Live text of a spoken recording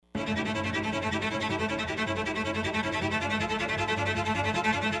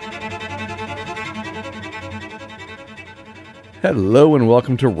Hello and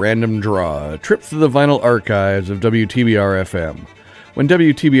welcome to Random Draw, a trip through the vinyl archives of WTBR-FM. When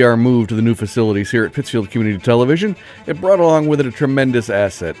WTBR moved to the new facilities here at Pittsfield Community Television, it brought along with it a tremendous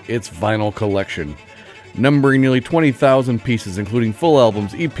asset, its vinyl collection, numbering nearly 20,000 pieces, including full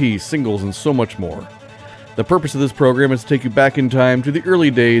albums, EPs, singles, and so much more. The purpose of this program is to take you back in time to the early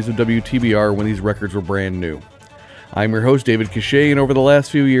days of WTBR when these records were brand new. I'm your host, David Cachet, and over the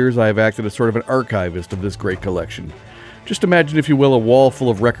last few years I have acted as sort of an archivist of this great collection. Just imagine, if you will, a wall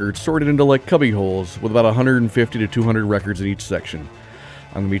full of records sorted into like cubby holes with about 150 to 200 records in each section.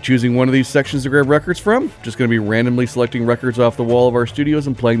 I'm going to be choosing one of these sections to grab records from, just going to be randomly selecting records off the wall of our studios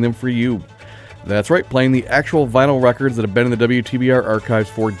and playing them for you. That's right, playing the actual vinyl records that have been in the WTBR archives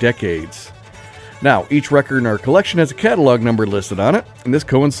for decades. Now, each record in our collection has a catalog number listed on it, and this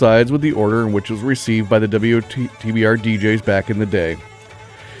coincides with the order in which it was received by the WTBR DJs back in the day.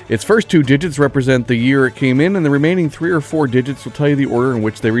 Its first two digits represent the year it came in, and the remaining 3 or 4 digits will tell you the order in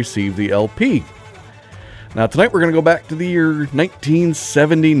which they received the LP. Now, tonight we're going to go back to the year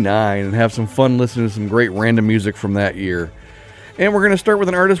 1979 and have some fun listening to some great random music from that year. And we're going to start with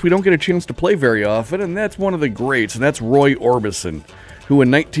an artist we don't get a chance to play very often, and that's one of the greats, and that's Roy Orbison, who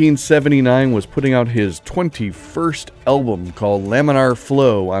in 1979 was putting out his 21st album called Laminar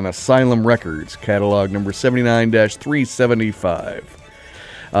Flow on Asylum Records, catalog number 79-375.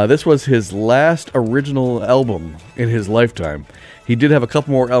 This was his last original album in his lifetime. He did have a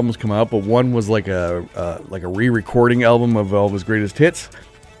couple more albums come out, but one was like a re-recording album of all of his greatest hits.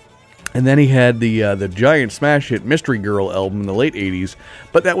 And then he had the giant smash hit Mystery Girl album in the late 80s,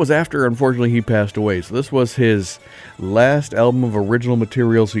 but that was after, unfortunately, he passed away. So this was his last album of original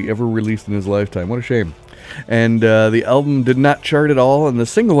materials he ever released in his lifetime. What a shame. And the album did not chart at all, and the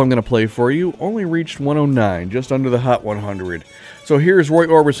single I'm going to play for you only reached 109, just under the Hot 100. So here's Roy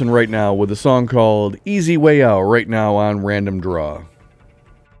Orbison right now with a song called Easy Way Out, right now on Random Draw.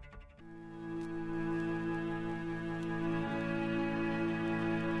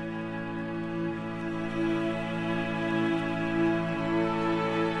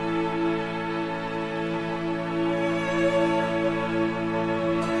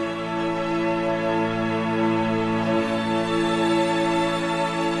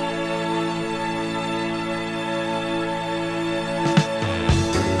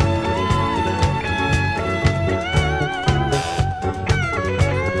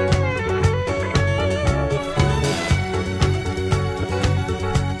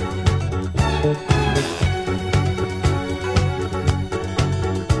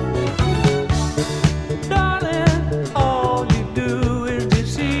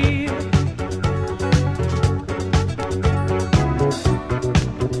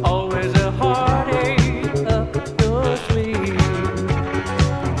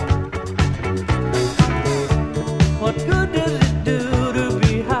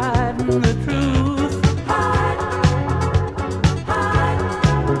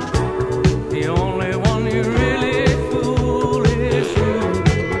 The only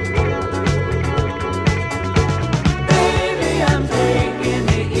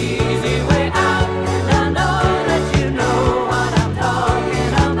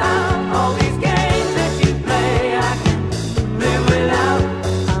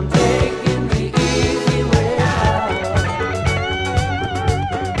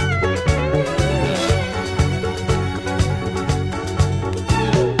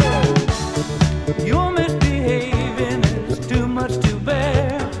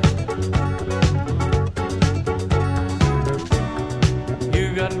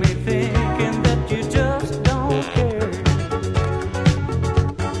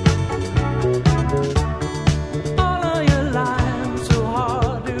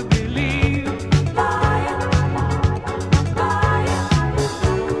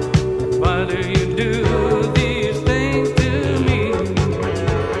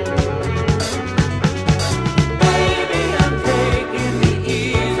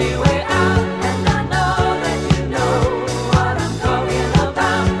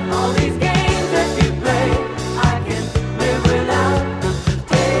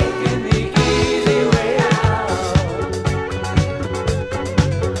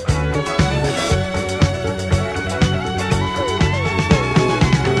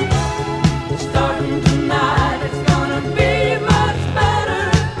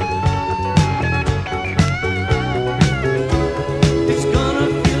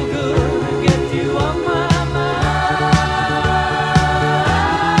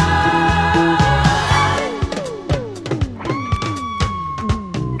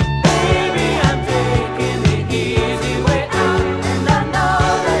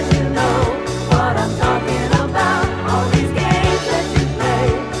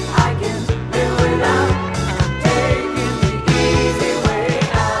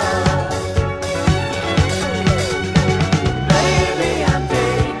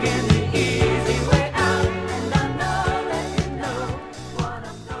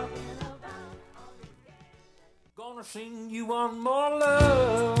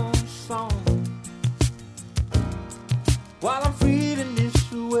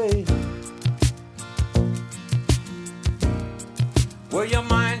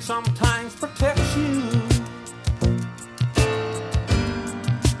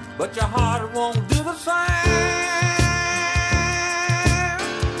but your heart won't do the same.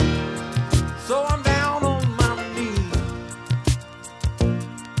 So I'm down on my knees,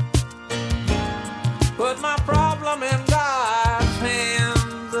 put my problem in God's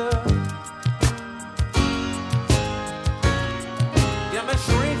hands. Give me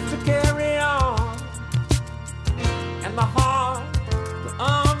strength to carry on and the heart to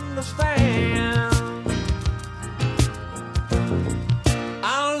understand.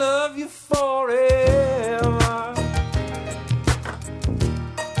 I'll love you forever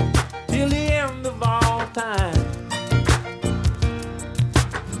till the end of all time,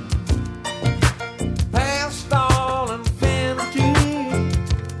 past all infinity.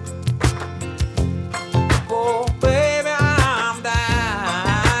 Oh baby, I'm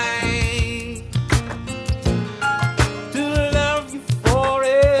dying to love you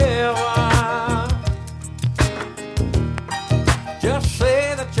forever. Just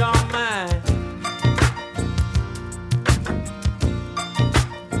say that you're mine,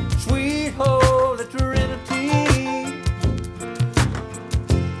 sweet Holy Trinity.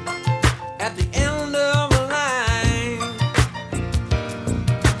 At the end of the line,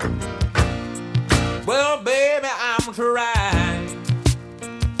 well, baby, I'm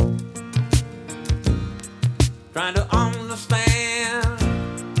trying to understand.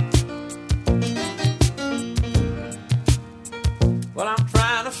 Well, I'm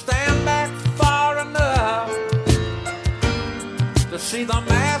trying to stand back far enough to see the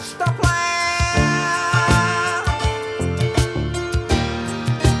master plan.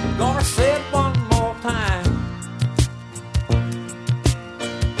 Gonna say it one more time,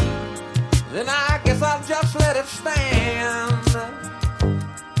 then I guess I'll just let it stand.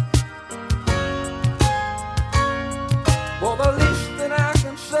 Well, the least that I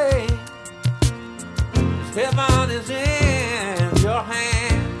can say is heaven is in your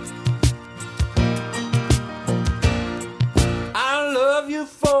hands. I love you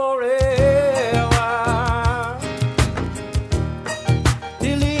forever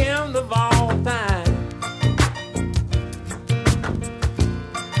till the end of all time,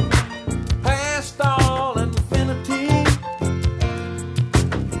 past all infinity.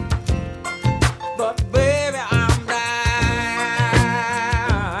 But baby, I'm dying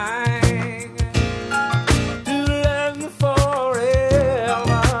to love you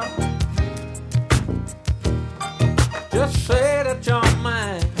forever. Just say that you're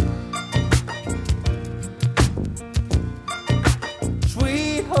mine,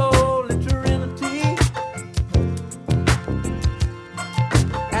 sweet Holy Trinity.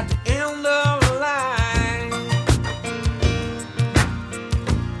 At the end of the line,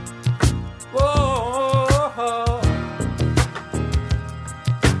 whoa.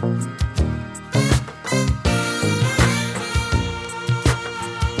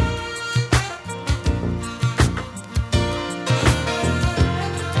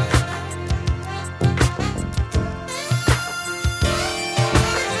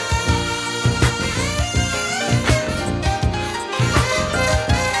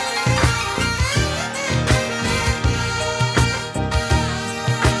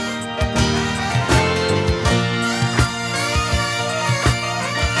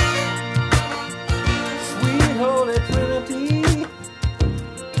 Sweet Holy Trinity.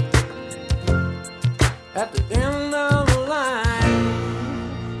 At the end of the line,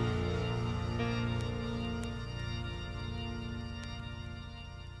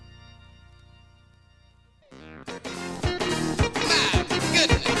 My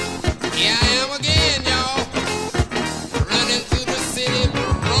goodness. Here I am again, y'all. Running through the city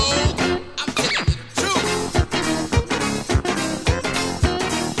road. I'm telling you the truth.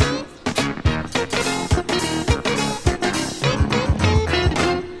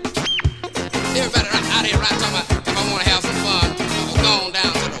 Everybody out here right talking about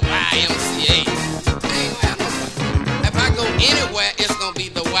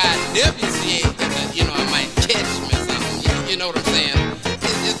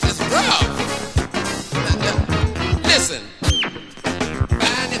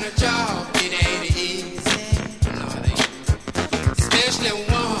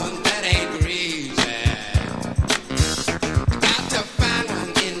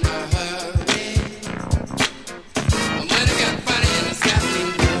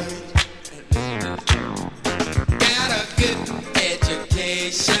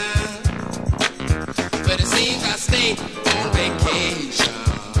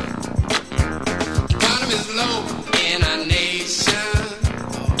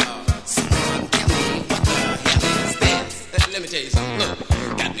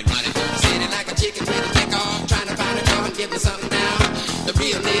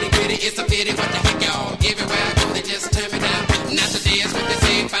nitty gritty. It's a pity what the heck y'all. Everywhere I go, they just turn me down. Not today is what they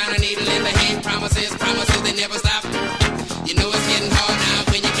say. Find a needle in the hay. Promises, they never stop. You know it's getting hard now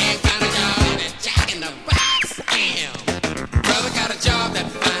when you can't find a job. And Jack in the box, damn. Brother got a job that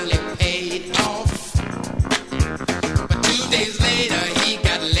finally paid off. But 2 days later, he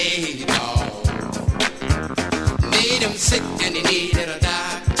got laid off. Made him sick and he needed a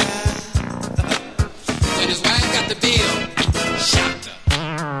doctor. When his wife got the bill, shocked her.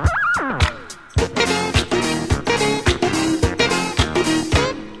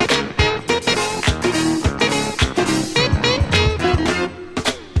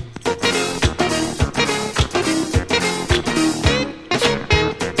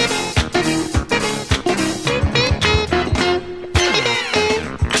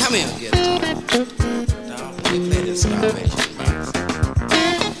 Come here, guitar. Dog, let me play this Starvation box.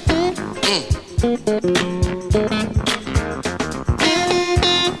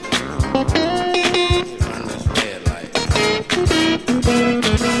 Run this red light.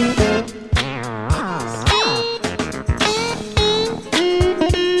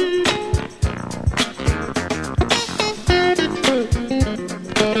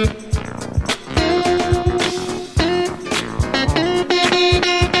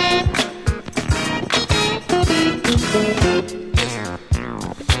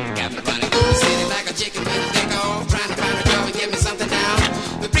 Got me running through the city like a chicken with a dick off, trying to find a job and get me something down.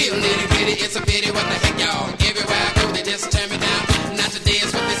 The real nitty gritty, it's a pity what the heck y'all. Everywhere I go, they just turn me down. Not today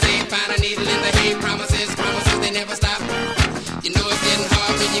is what they say. Find a needle in the hay. Promises, they never stop. You know it's getting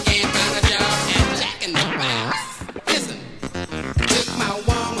hard when you can't find a job. And Jack in the box. Listen, took my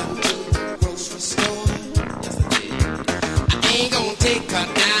woman to the grocery store. Yes, I did. I ain't gonna take her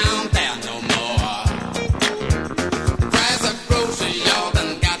down there no more. The price of groceries, y'all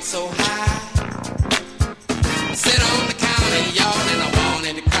done got so high. I sit on the counter, y'all, and I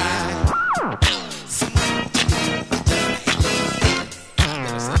wanted to cry.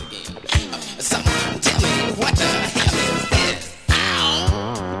 Someone tell me what the hell is this? Ow!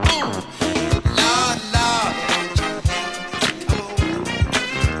 Lord,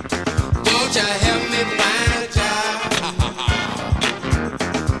 won't you help me find a job?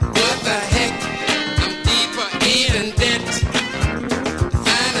 What the heck? I'm deeper in debt.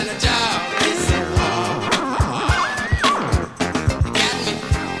 Finding a job is so hard. You got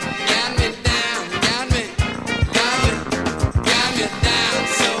me down, got me down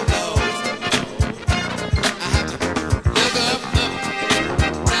so low. I have to look up,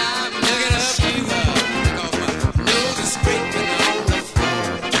 time, look it up, because my nose is scraping on the floor.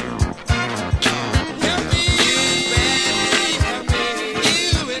 Help me, help me, you and bad. Help me, help me,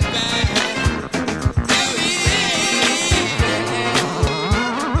 you and bad. Lord,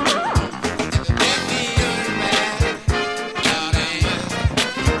 I couldn't be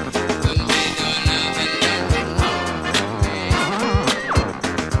doing nothing wrong. Help me,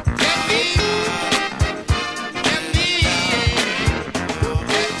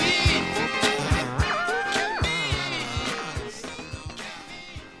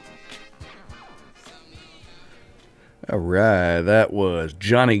 All right, that was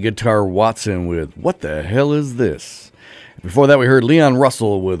Johnny Guitar Watson with What the Hell Is This? Before that, we heard Leon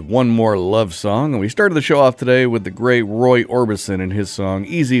Russell with One More Love Song, and we started the show off today with the great Roy Orbison and his song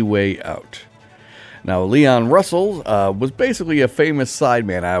Easy Way Out. Now, Leon Russell was basically a famous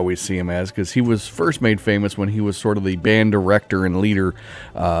sideman, I always see him as, because he was first made famous when he was sort of the band director and leader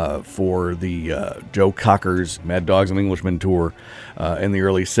for the Joe Cocker's Mad Dogs and Englishmen tour in the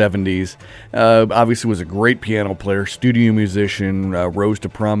early 70s. Obviously was a great piano player, studio musician, rose to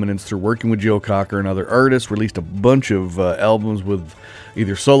prominence through working with Joe Cocker and other artists, released a bunch of albums with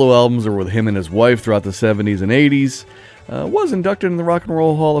either solo albums or with him and his wife throughout the 70s and 80s. Was inducted in the Rock and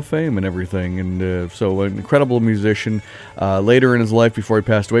Roll Hall of Fame and everything, and so an incredible musician. Later in his life, before he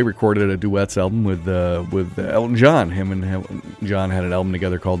passed away, recorded a duets album with Elton John. Him and John had an album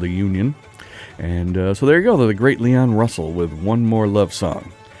together called The Union, and so there you go. The great Leon Russell with One More Love Song.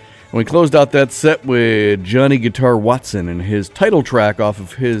 And we closed out that set with Johnny Guitar Watson and his title track off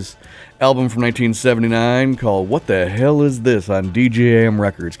of his album from 1979 called What the Hell Is This on DJAM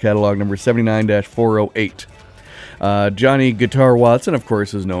Records, catalog number 79-408. Johnny Guitar Watson, of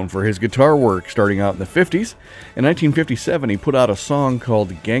course, is known for his guitar work starting out in the 50s. In 1957, he put out a song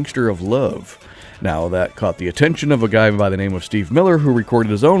called Gangster of Love. Now, that caught the attention of a guy by the name of Steve Miller, who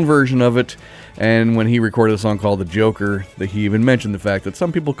recorded his own version of it, and when he recorded a song called The Joker, he even mentioned the fact that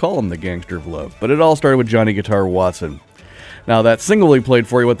some people call him the Gangster of Love. But it all started with Johnny Guitar Watson. Now, that single he played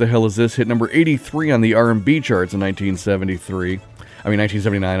for you, What the Hell Is This, hit number 83 on the R&B charts in 1973.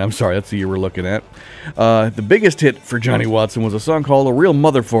 1979, I'm sorry, that's the year we're looking at. The biggest hit for Johnny Watson was a song called A Real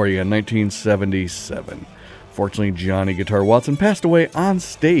Mother For You in 1977. Fortunately, Johnny Guitar Watson passed away on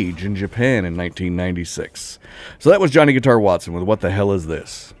stage in Japan in 1996. So that was Johnny Guitar Watson with What the Hell Is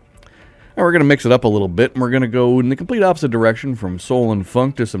This? Now we're going to mix it up a little bit, and we're going to go in the complete opposite direction from soul and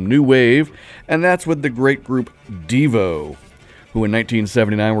funk to some new wave, and that's with the great group Devo, who in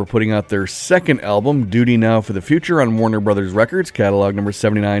 1979 were putting out their second album, Duty Now for the Future, on Warner Brothers Records, catalog number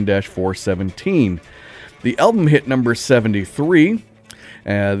 79-417. The album hit number 73.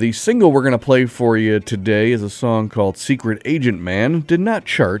 The single we're going to play for you today is a song called Secret Agent Man. Did not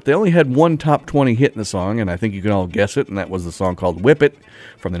chart. They only had one top 20 hit in the song, and I think you can all guess it, and that was the song called Whip It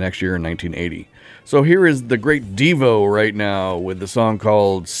from the next year in 1980. So here is the great Devo right now with the song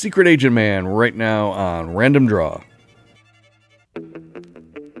called Secret Agent Man right now on Random Draw.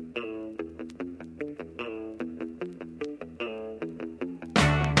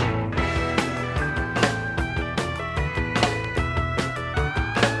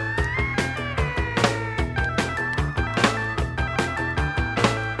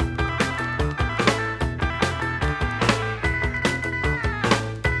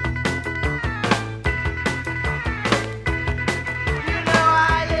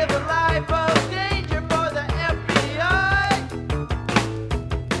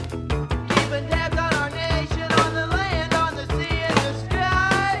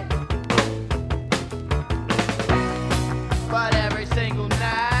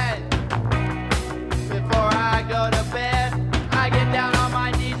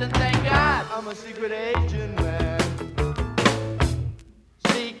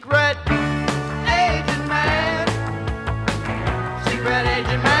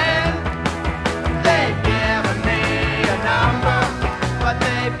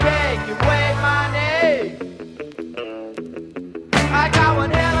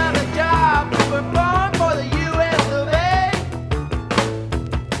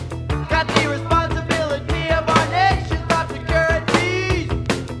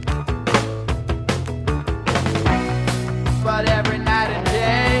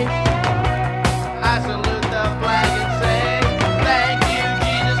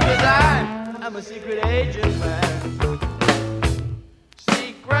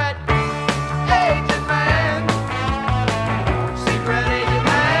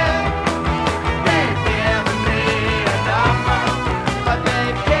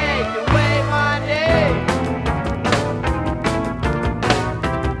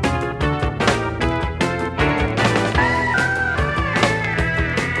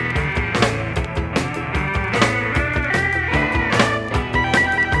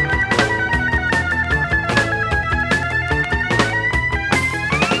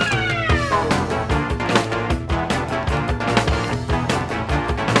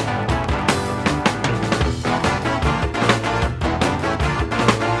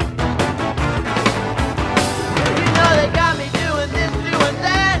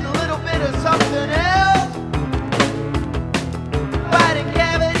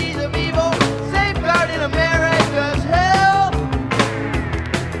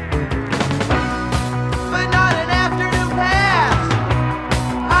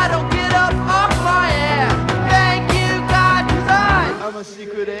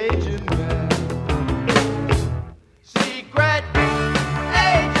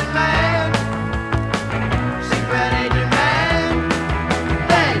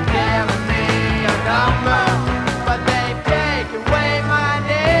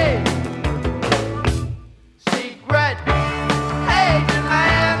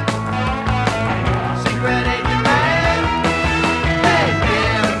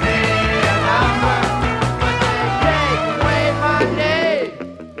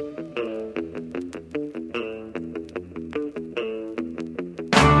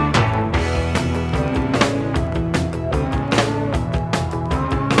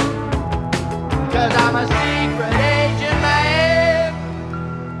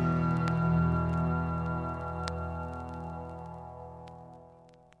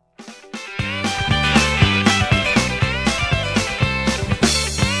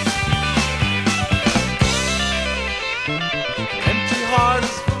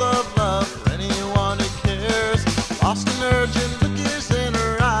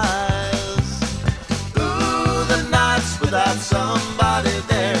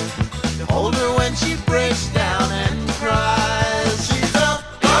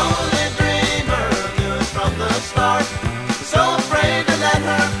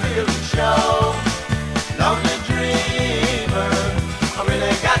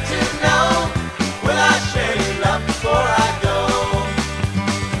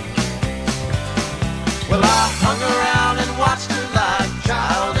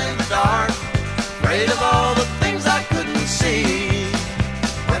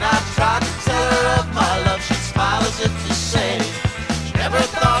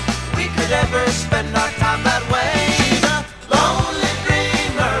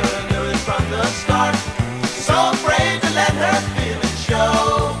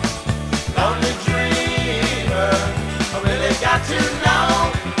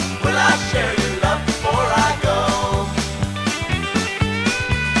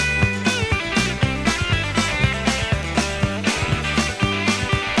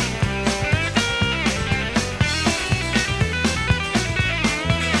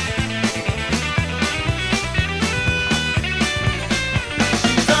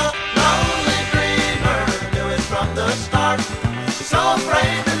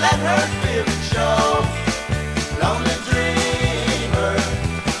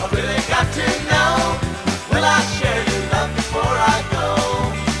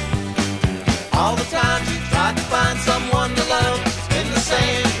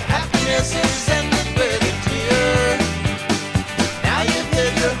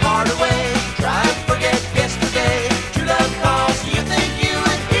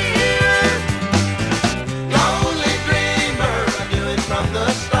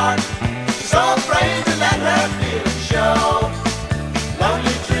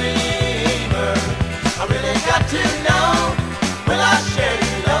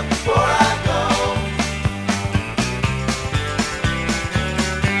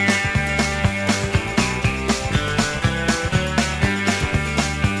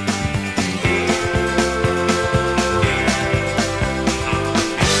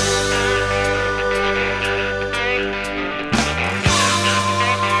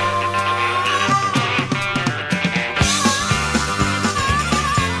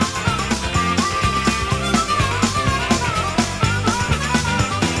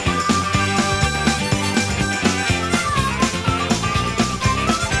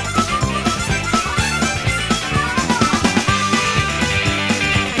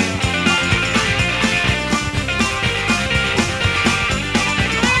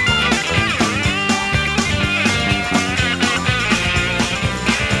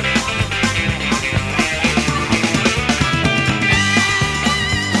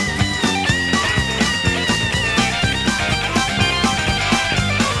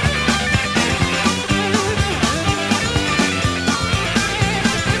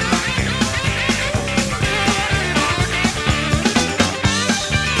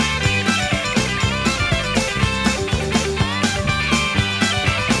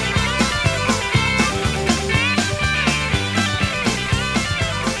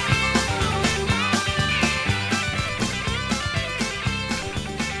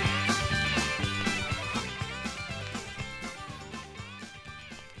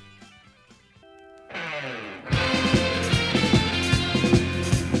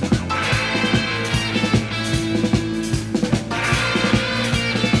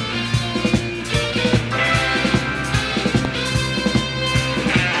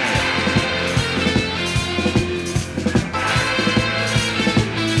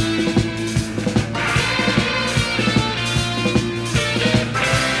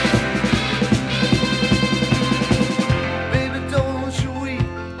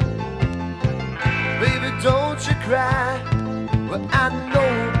 Well, I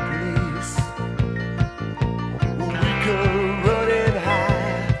know a place where we can run and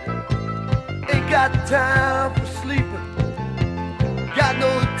hide. Ain't got time for sleeping, got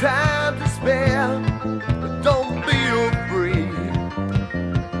no time to spare. But don't be afraid,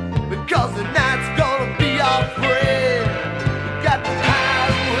 because the night's gonna be our friend. We got to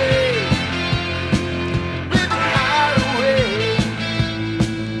hide away, baby, hide away.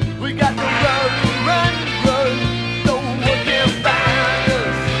 We got to run, run, run. No one can find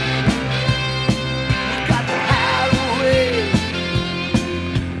us. We got to hide away,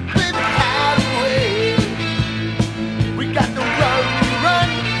 baby, hide away. We got to run, run,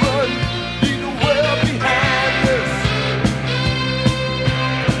 run. Leave the world behind us.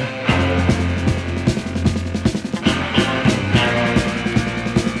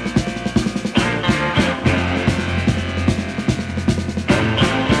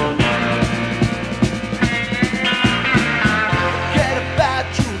 Forget about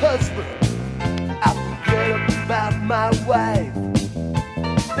your husband, I forget about my wife.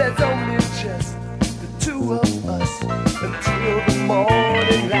 There's only just the two of us until the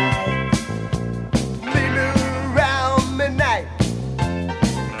morning light. Maybe around midnight,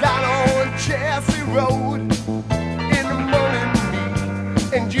 down on Chelsea Road. In the morning, me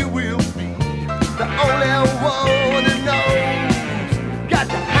and you will be the only one who knows. Got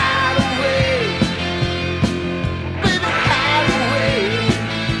to hide away, baby, hide away.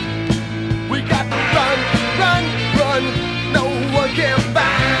 We got to run, run, run. No one can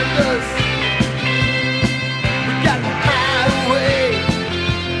find us. We got to hide away,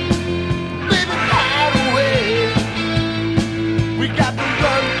 baby, hide away. We got to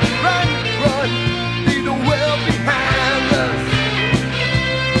run, run, run. Leave the world behind us.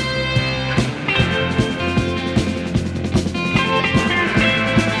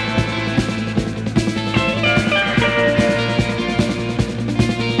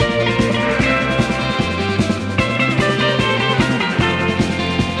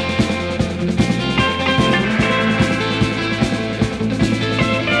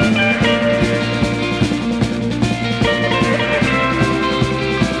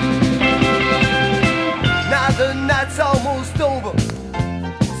 Now the night's almost over.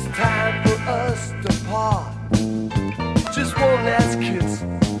 It's time for us to part. Just one last kiss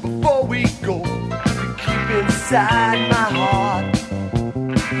before we go to keep inside my heart.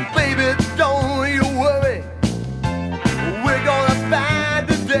 Baby, don't you worry. We're gonna find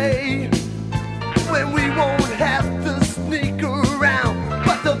a day when we won't have to sneak around.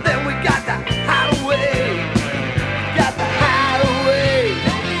 But till then we got to hide away. Got to hide away.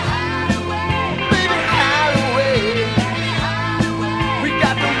 Baby, hide away. We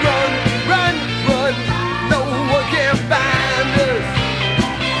got to run, run, run. No one can find us.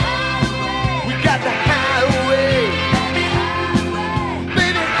 We got to hide away.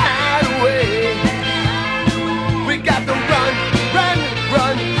 Baby, hide away. We got to run, run,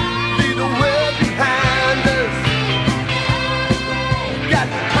 run. Leave the world behind us. We got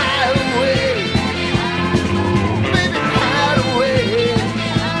to hide away. Baby, hide away.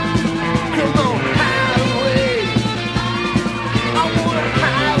 Come on, hide away. I wanna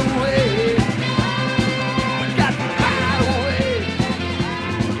hide away. We got to hide away.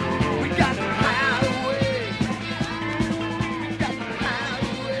 We got to hide away. We got to hide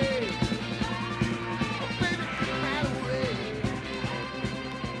away. Baby, hide away.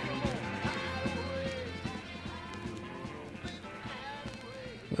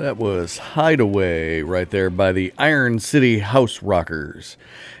 That was Hideaway right there by the Iron City House Rockers.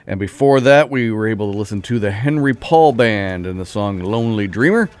 And before that, we were able to listen to the Henry Paul Band and the song Lonely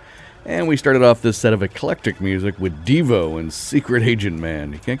Dreamer. And we started off this set of eclectic music with Devo and Secret Agent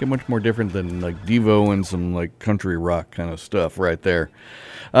Man. You can't get much more different than like Devo and some like country rock kind of stuff right there.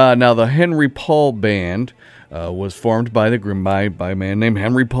 Now the Henry Paul Band was formed by a man named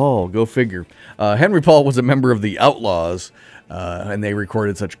Henry Paul. Go figure. Henry Paul was a member of the Outlaws, and they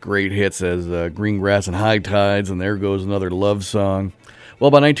recorded such great hits as Green Grass and High Tides, and There Goes Another Love Song. Well,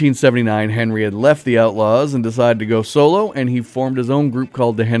 by 1979, Henry had left the Outlaws and decided to go solo, and he formed his own group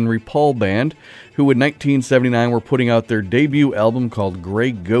called the Henry Paul Band, who in 1979 were putting out their debut album called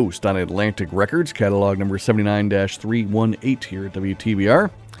Grey Ghost on Atlantic Records, catalog number 79-318 here at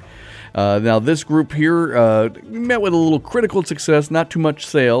WTBR. Now, this group here met with a little critical success, not too much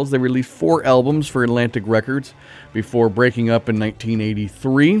sales. They released 4 albums for Atlantic Records before breaking up in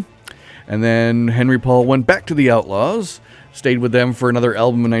 1983. And then Henry Paul went back to the Outlaws, stayed with them for another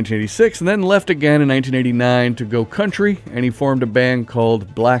album in 1986, and then left again in 1989 to go country, and he formed a band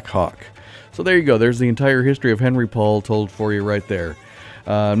called Black Hawk. So there you go. There's the entire history of Henry Paul told for you right there.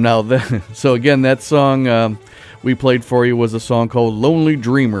 So again, that song we played for you was a song called Lonely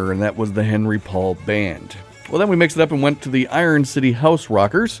Dreamer, and that was the Henry Paul Band. Well, then we mixed it up and went to the Iron City House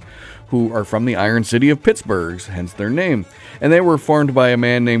Rockers, who are from the Iron City of Pittsburgh, hence their name. And they were formed by a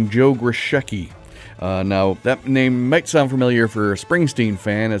man named Joe Grushecky. Now, that name might sound familiar for a Springsteen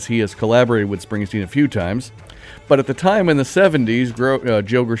fan, as he has collaborated with Springsteen a few times. But at the time in the 70s,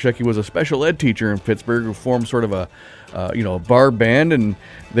 Joe Grushecky was a special ed teacher in Pittsburgh who formed sort of a bar band, and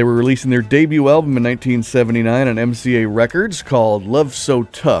they were releasing their debut album in 1979 on MCA Records called Love So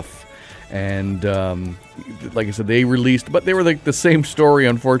Tough. And like I said, they were like the same story,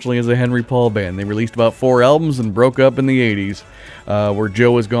 unfortunately, as the Henry Paul Band. They released about 4 albums and broke up in the 80s, where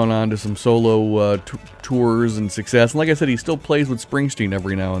Joe has gone on to some solo tours and success. And like I said, he still plays with Springsteen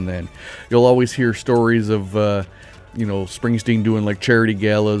every now and then. You'll always hear stories of Springsteen doing like charity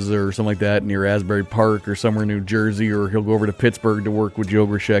galas or something like that near Asbury Park or somewhere in New Jersey, or he'll go over to Pittsburgh to work with Joe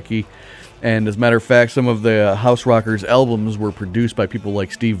Grushecky. And as a matter of fact, some of the House Rockers albums were produced by people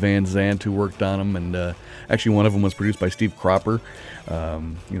like Steve Van Zandt, who worked on them, and actually one of them was produced by Steve Cropper,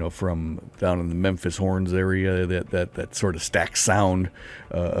 from down in the Memphis Horns area, that sort of stacked sound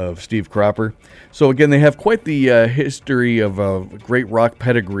of Steve Cropper. So again, they have quite the history of a great rock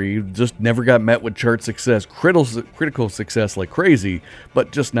pedigree, just never got met with chart success, critical success like crazy,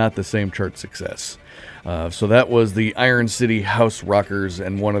 but just not the same chart success. So that was the Iron City House Rockers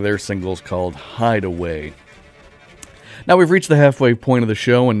and one of their singles called Hideaway. Now we've reached the halfway point of the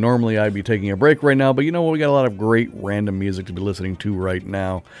show, and normally I'd be taking a break right now, but you know what? We got a lot of great random music to be listening to right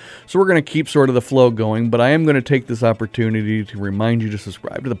now. So we're going to keep sort of the flow going, but I am going to take this opportunity to remind you to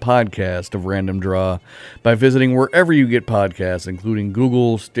subscribe to the podcast of Random Draw by visiting wherever you get podcasts, including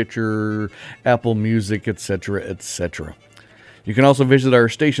Google, Stitcher, Apple Music, etc., etc. You can also visit our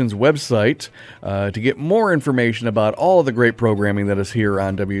station's website to get more information about all the great programming that is here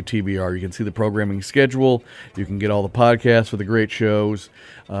on WTBR. You can see the programming schedule. You can get all the podcasts for the great shows.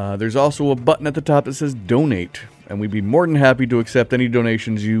 There's also a button at the top that says Donate, and we'd be more than happy to accept any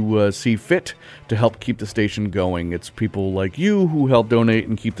donations you see fit to help keep the station going. It's people like you who help donate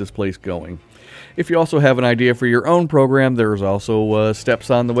and keep this place going. If you also have an idea for your own program, there's also steps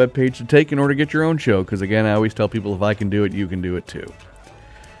on the webpage to take in order to get your own show, because again, I always tell people if I can do it, you can do it too.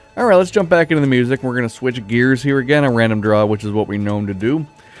 Alright, let's jump back into the music. We're going to switch gears here again on Random Draw, which is what we're known to do.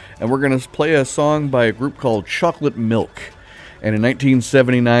 And we're going to play a song by a group called Chocolate Milk. And in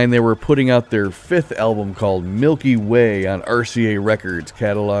 1979, they were putting out their 5th album called Milky Way on RCA Records,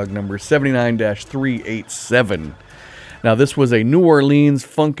 catalog number 79-387. Now, this was a New Orleans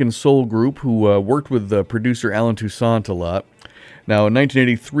funk and soul group who worked with producer Alan Toussaint a lot. Now, in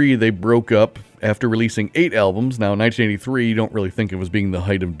 1983, they broke up after releasing 8 albums. Now, in 1983, you don't really think of as being the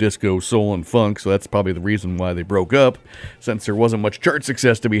height of disco, soul, and funk, so that's probably the reason why they broke up, since there wasn't much chart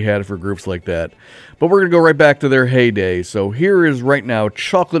success to be had for groups like that. But we're going to go right back to their heyday. So here is right now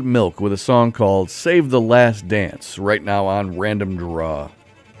Chocolate Milk with a song called Save the Last Dance, right now on Random Draw.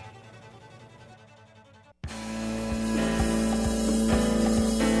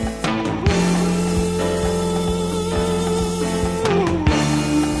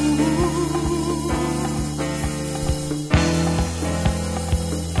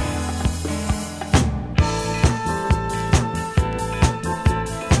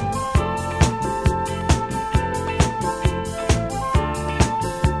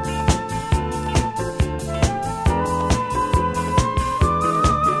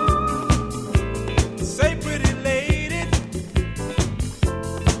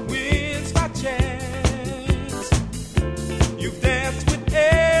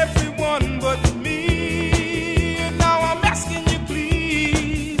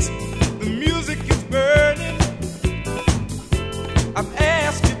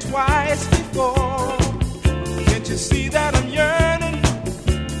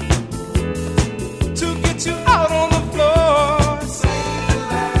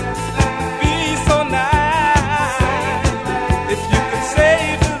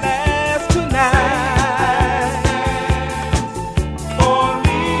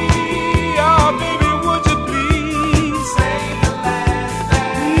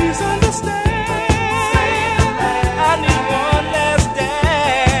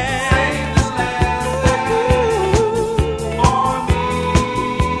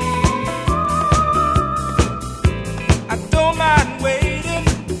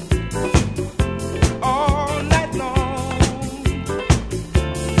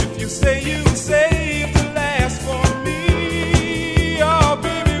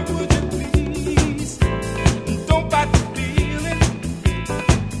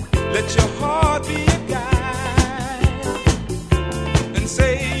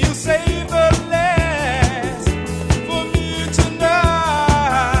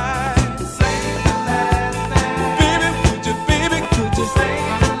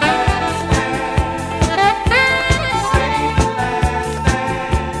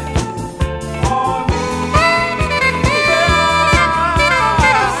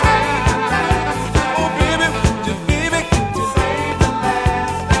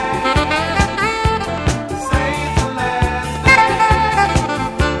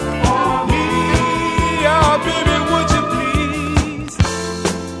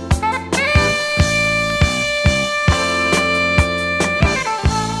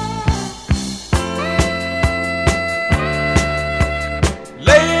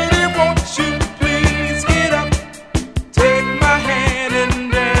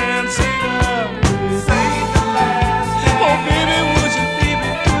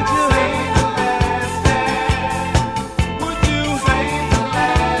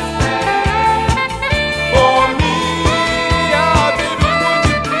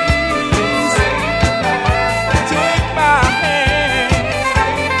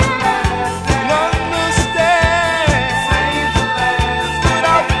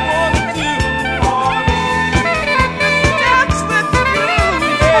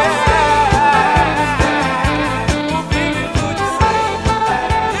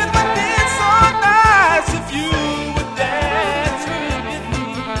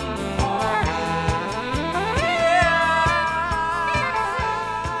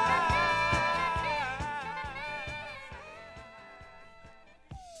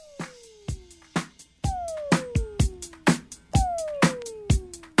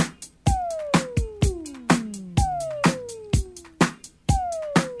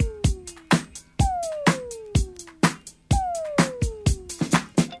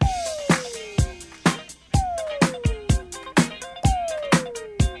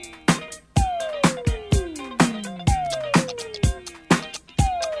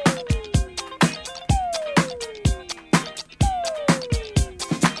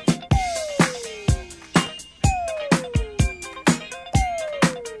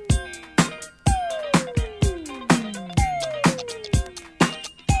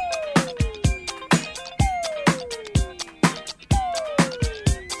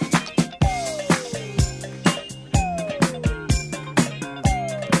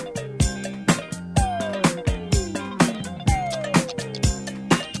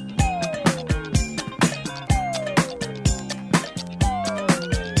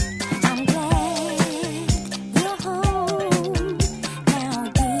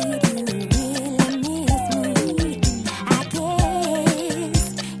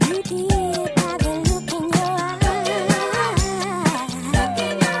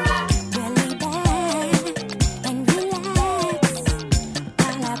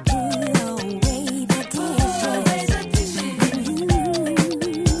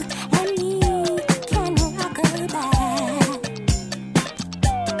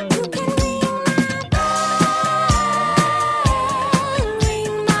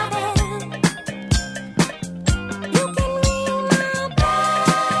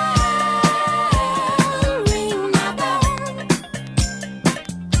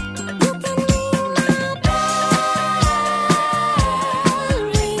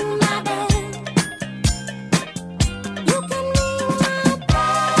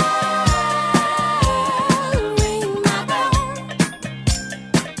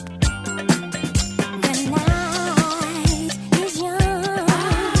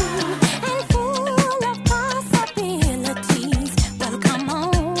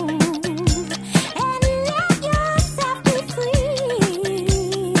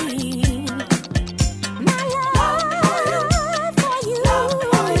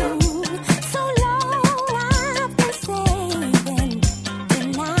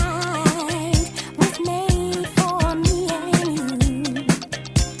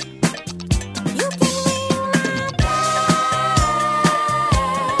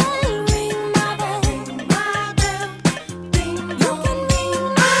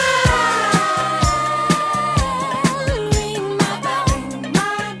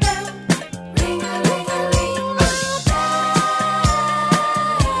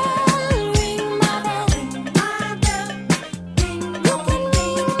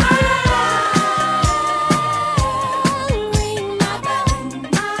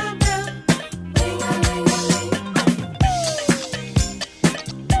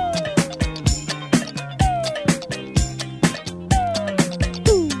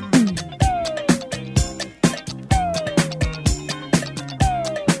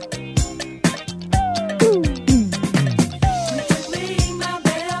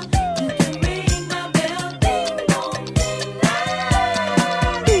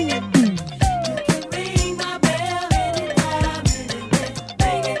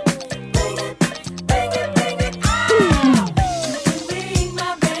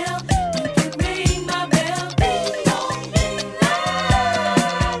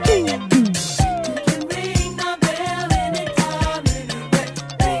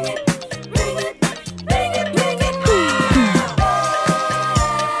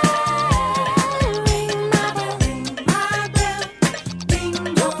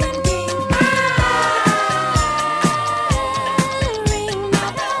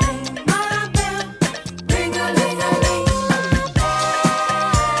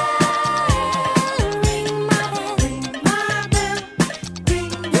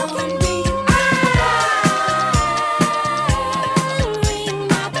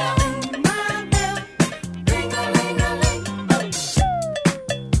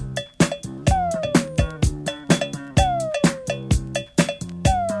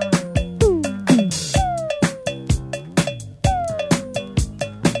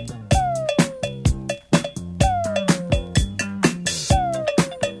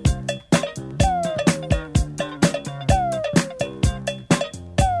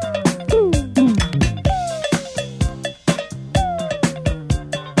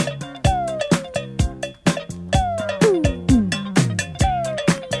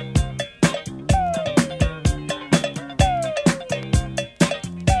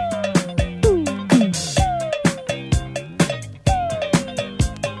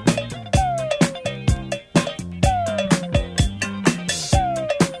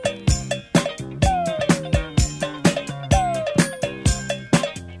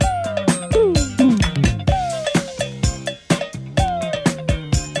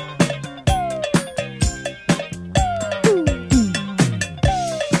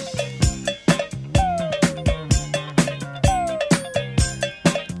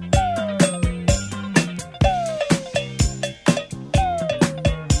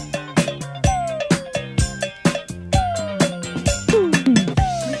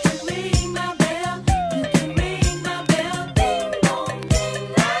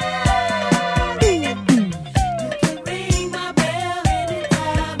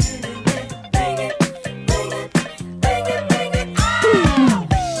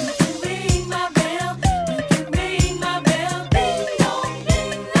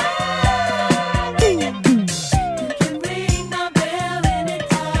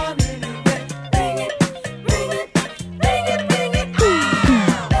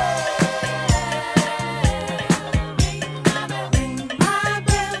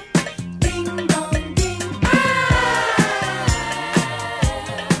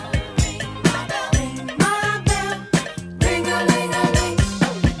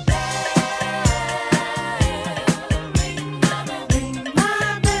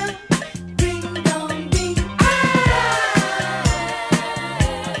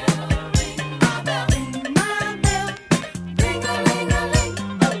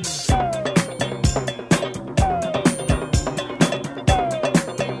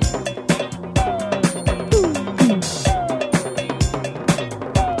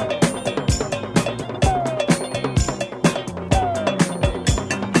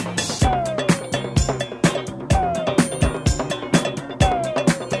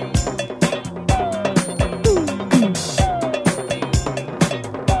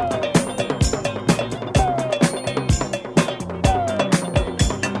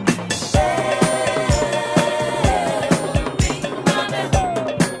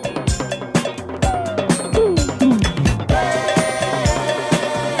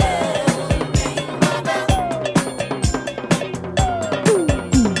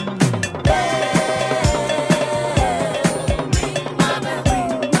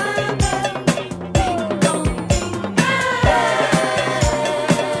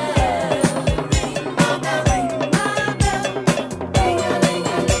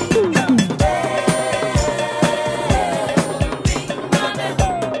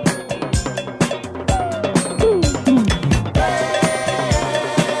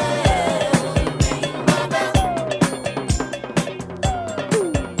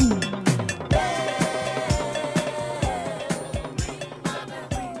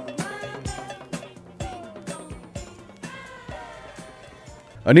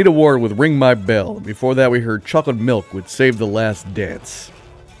 Anita Ward with Ring My Bell. Before that, we heard Chocolate Milk with Save the Last Dance.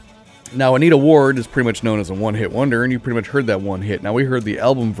 Now, Anita Ward is pretty much known as a one-hit wonder, and you pretty much heard that one hit. Now, we heard the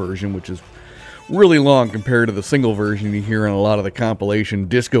album version, which is really long compared to the single version you hear on a lot of the compilation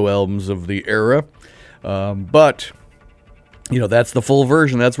disco albums of the era. But you know, that's the full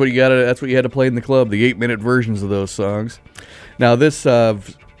version. That's what you had to play in the club, the 8-minute versions of those songs. Now, this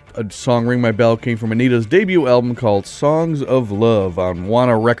song, Ring My Bell, came from Anita's debut album called Songs of Love on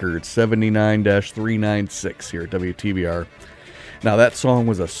Wana Records, 79-396 here at WTBR. Now, that song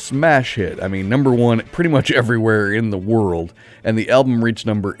was a smash hit. I mean, number one pretty much everywhere in the world, and the album reached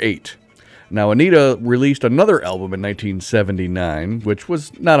number 8. Now, Anita released another album in 1979, which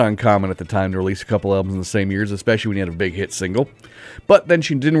was not uncommon at the time to release a couple albums in the same years, especially when you had a big hit single. But then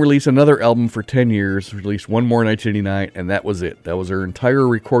she didn't release another album for 10 years, released one more in 1989, and that was it. That was her entire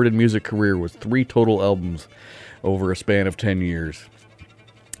recorded music career, was 3 total albums over a span of 10 years.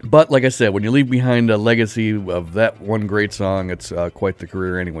 But, like I said, when you leave behind a legacy of that one great song, it's quite the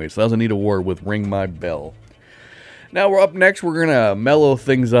career anyway. So that was Anita Ward with Ring My Bell. Now, we're up next. We're going to mellow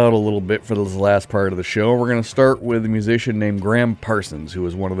things out a little bit for this last part of the show. We're going to start with a musician named Gram Parsons, who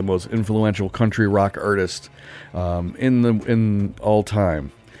is one of the most influential country rock artists in all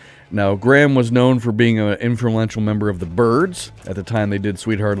time. Now, Gram was known for being an influential member of the Byrds. At the time they did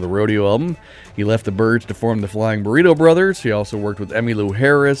Sweetheart of the Rodeo album. He left the Byrds to form the Flying Burrito Brothers. He also worked with Emmylou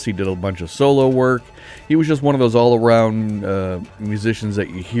Harris. He did a bunch of solo work. He was just one of those all-around musicians that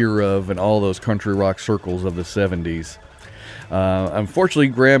you hear of in all those country rock circles of the 70s. Unfortunately,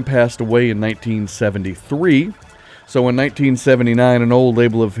 Gram passed away in 1973. So in 1979, an old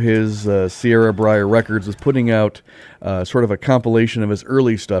label of his, Sierra Briar Records, was putting out sort of a compilation of his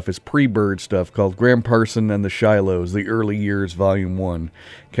early stuff, his pre-Bird stuff, called Gram Parsons and the Shilohs, The Early Years, Volume 1,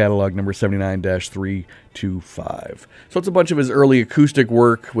 catalog number 79-325. So it's a bunch of his early acoustic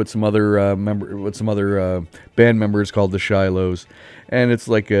work with some other band members called the Shilohs, and it's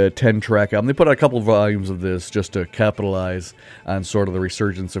like a 10-track album. They put out a couple volumes of this just to capitalize on sort of the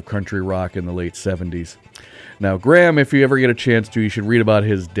resurgence of country rock in the late 70s. Now, Gram, if you ever get a chance to, you should read about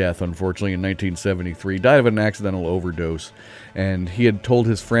his death, unfortunately, in 1973. He died of an accidental overdose, and he had told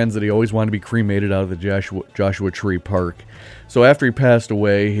his friends that he always wanted to be cremated out of the Joshua Tree Park. So after he passed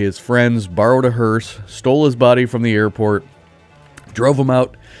away, his friends borrowed a hearse, stole his body from the airport, drove him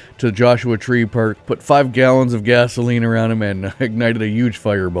out to Joshua Tree Park, put 5 gallons of gasoline around him, and ignited a huge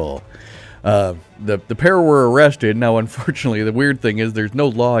fireball. The pair were arrested. Now, unfortunately, the weird thing is there's no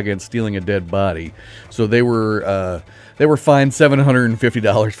law against stealing a dead body, so they were fined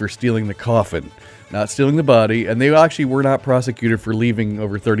 $750 for stealing the coffin, not stealing the body, and they actually were not prosecuted for leaving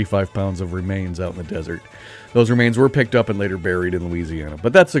over 35 pounds of remains out in the desert. Those remains were picked up and later buried in Louisiana.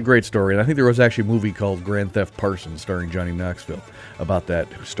 But that's a great story, and I think there was actually a movie called Grand Theft Parsons starring Johnny Knoxville about that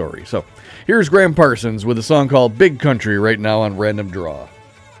story. So here's Gram Parsons with a song called Big Country right now on Random Draw.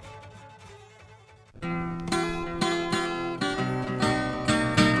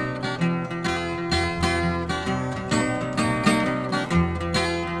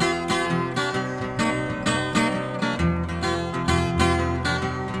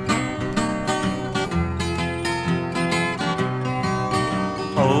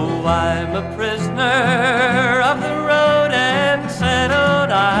 I'm a prisoner of the road and settled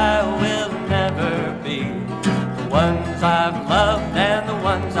I will never be. The ones I've loved and the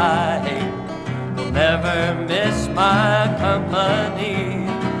ones I hate will never miss my company.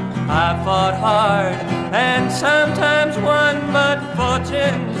 I fought hard and sometimes won, but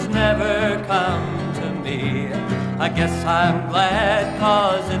fortune's never come to me. I guess I'm glad,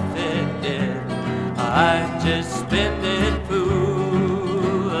 'cause if it did, I'd just spend it foolishly.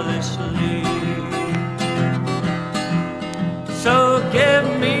 So give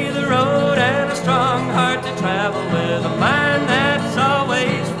me the road and a strong heart to travel with, a mind that's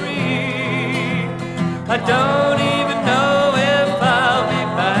always free. I don't even know if I'll be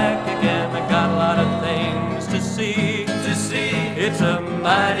back again. I got a lot of things to see. It's a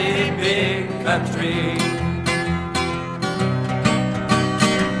mighty big country.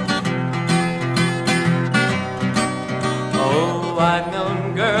 Oh, I've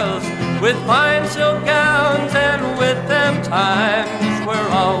known girls with fine silk gowns, and with them times were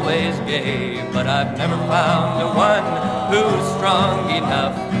always gay. But I've never found a one who's strong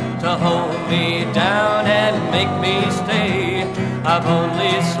enough to hold me down and make me stay. I've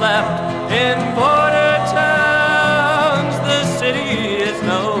only slept in border towns. The city is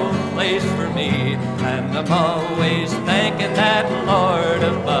no place for me, and I'm always thanking that Lord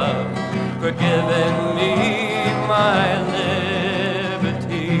above for giving me my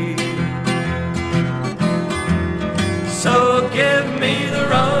liberty. So give me me the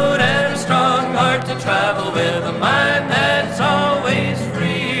road and a strong heart to travel with, a mind that's always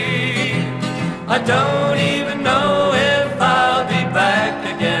free. I don't even know if I'll be back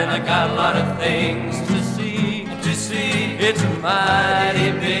again. I got a lot of things to see, to see. It's a mighty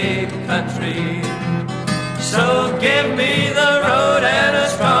big country. So give me the road and a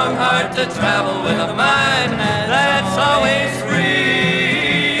strong heart to travel with, a mind that's always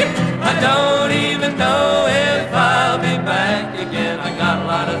free. I don't even know if I'll be back again. I got a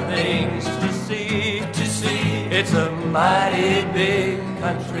lot of things to see, to see. It's a mighty big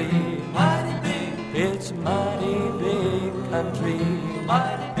country. Mighty big. It's a mighty big country.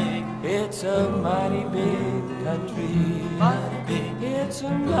 Mighty big. It's a mighty big country. Mighty big. It's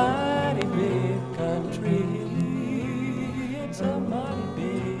a mighty big country. It's a mighty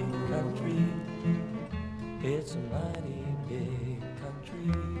big country. It's a mighty big country.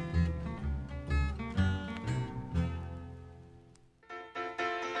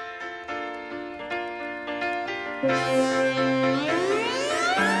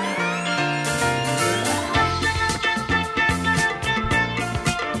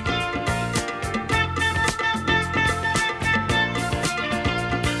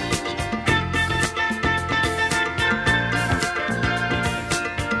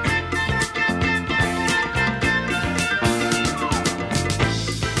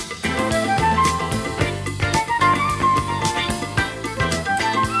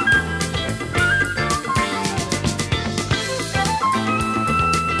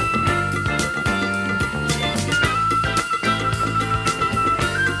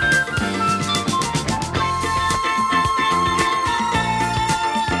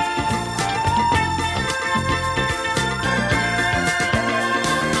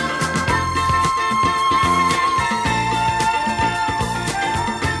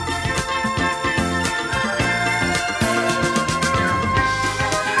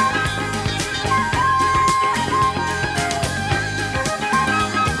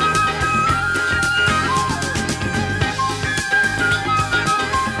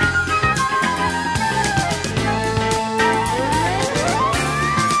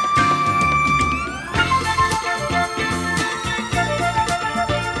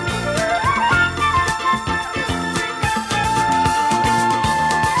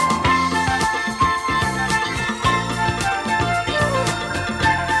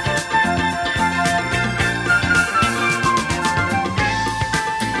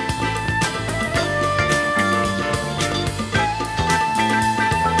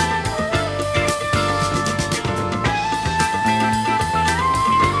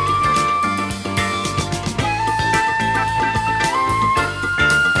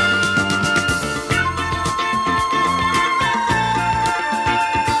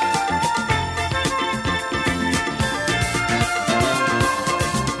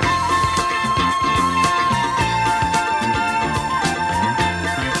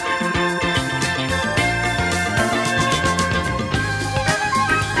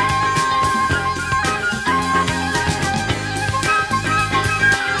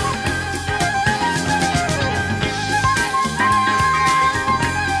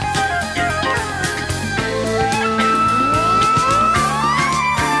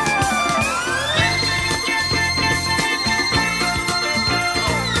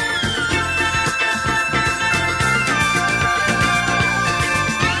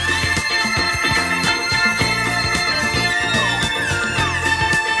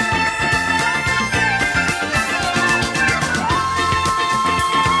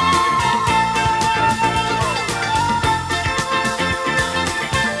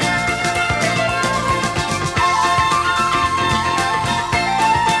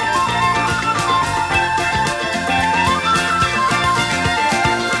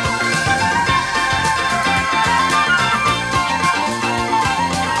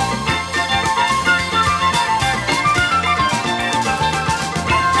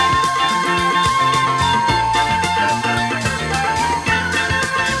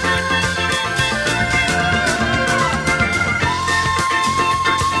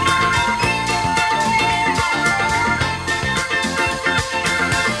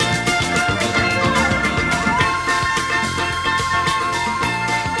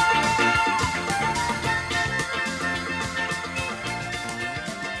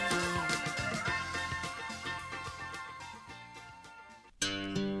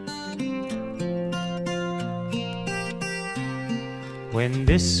 When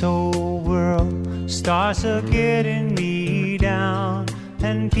this old world starts a getting me down,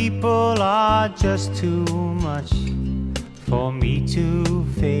 and people are just too much for me to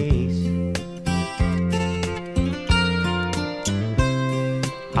face.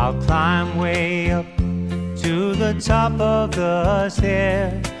 I'll climb way up to the top of the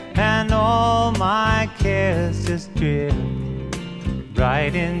stairs, and all my cares just drift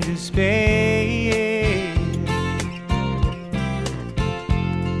right into space.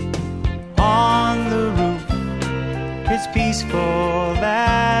 On the roof, it's peaceful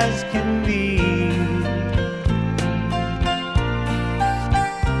as can be,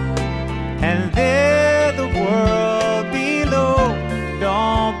 and there the world below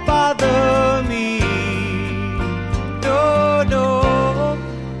don't bother me, no, no.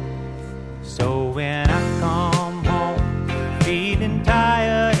 So when I come home feeling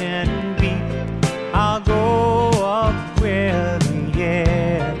tired and beat, I'll go up where the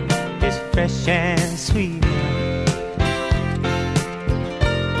air is fresh and sweet.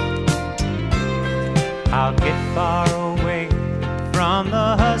 I'll get far away from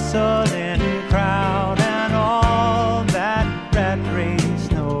the hustling crowd and all that rat race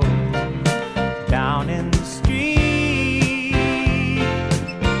noise down in the street.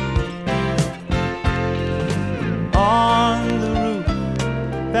 On the roof,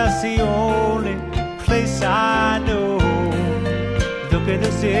 that's the only place I know. Look at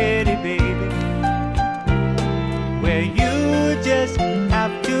the city, baby, where you just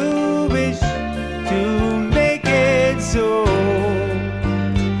have to wish to make it so.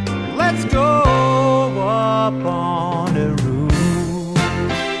 Let's go up on the roof.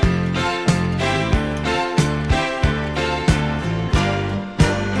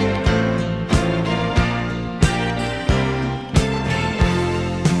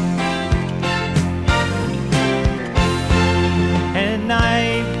 At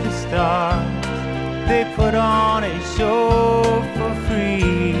night the stars, they put on a show for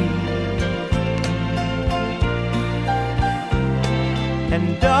free.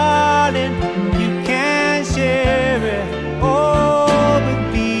 And darling, you can share it all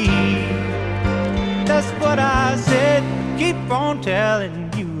with me. That's what I said. Keep on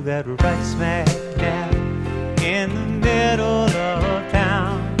telling you that right smack dab in the middle of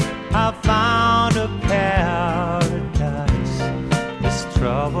town, I found a paradise that's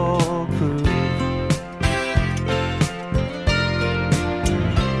trouble-proof.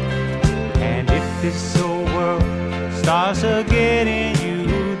 And if this old world starts a getting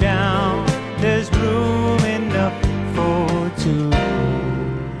you down, there's room enough for two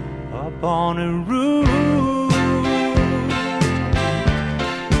up on a roof.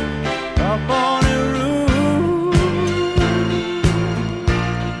 Up on a roof.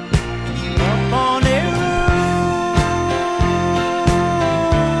 Up on a roof.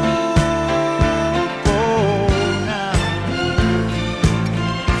 Oh, now.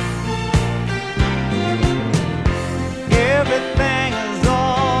 Everything is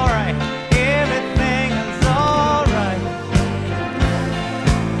alright. Everything is alright.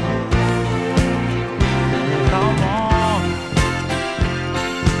 Come on.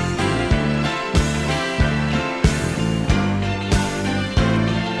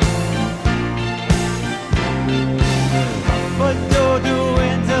 But don't do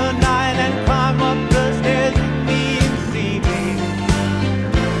it tonight and climb up the stairs with me and see me.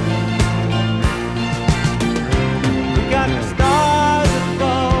 We got the stars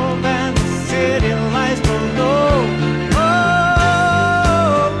above and the city lights below. Oh,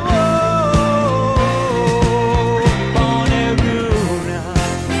 oh, oh, on every roof now.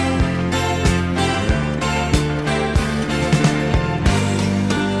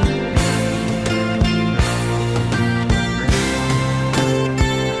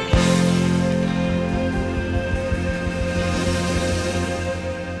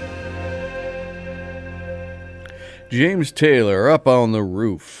 James Taylor, Up on the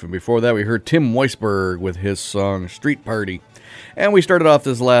Roof. And before that, we heard Tim Weisberg with his song Street Party. And we started off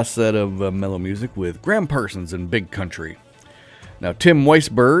this last set of mellow music with Graham Parsons and Big Country. Now, Tim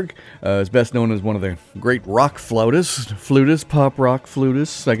Weisberg is best known as one of the great rock flutists, pop rock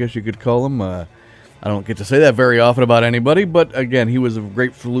flutists, I guess you could call him. I don't get to say that very often about anybody, but again, he was a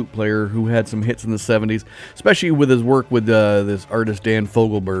great flute player who had some hits in the 70s, especially with his work with this artist Dan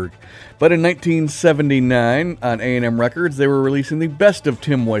Fogelberg. But in 1979, on A&M Records, they were releasing the Best of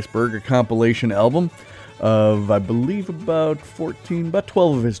Tim Weisberg, a compilation album of, I believe, about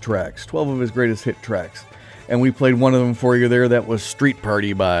 12 of his tracks, 12 of his greatest hit tracks. And we played one of them for you there. That was Street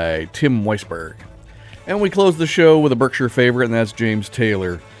Party by Tim Weisberg. And we closed the show with a Berkshire favorite, and that's James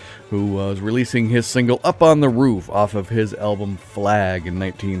Taylor, who was releasing his single Up on the Roof off of his album Flag in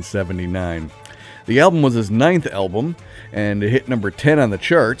 1979. The album was his 9th album, and it hit number 10 on the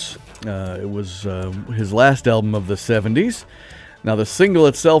charts. It was his last album of the 70s. Now, the single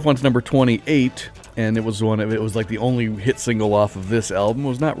itself went to number 28, and it was like the only hit single off of this album. It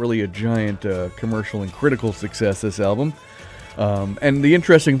was not really a giant commercial and critical success, this album. And the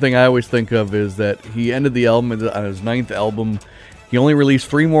interesting thing I always think of is that he ended the album on his 9th album. He only released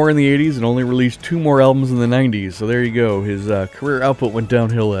 3 more in the 80s and only released 2 more albums in the 90s. So there you go. His career output went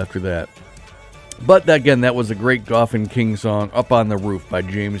downhill after that. But again, that was a great Goff and King song, Up on the Roof by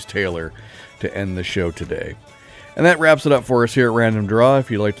James Taylor, to end the show today. And that wraps it up for us here at Random Draw.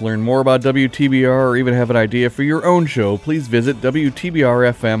 If you'd like to learn more about WTBR or even have an idea for your own show, please visit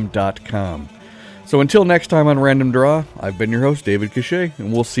WTBRFM.com. So until next time on Random Draw, I've been your host, David Cachet,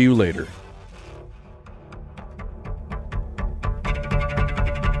 and we'll see you later.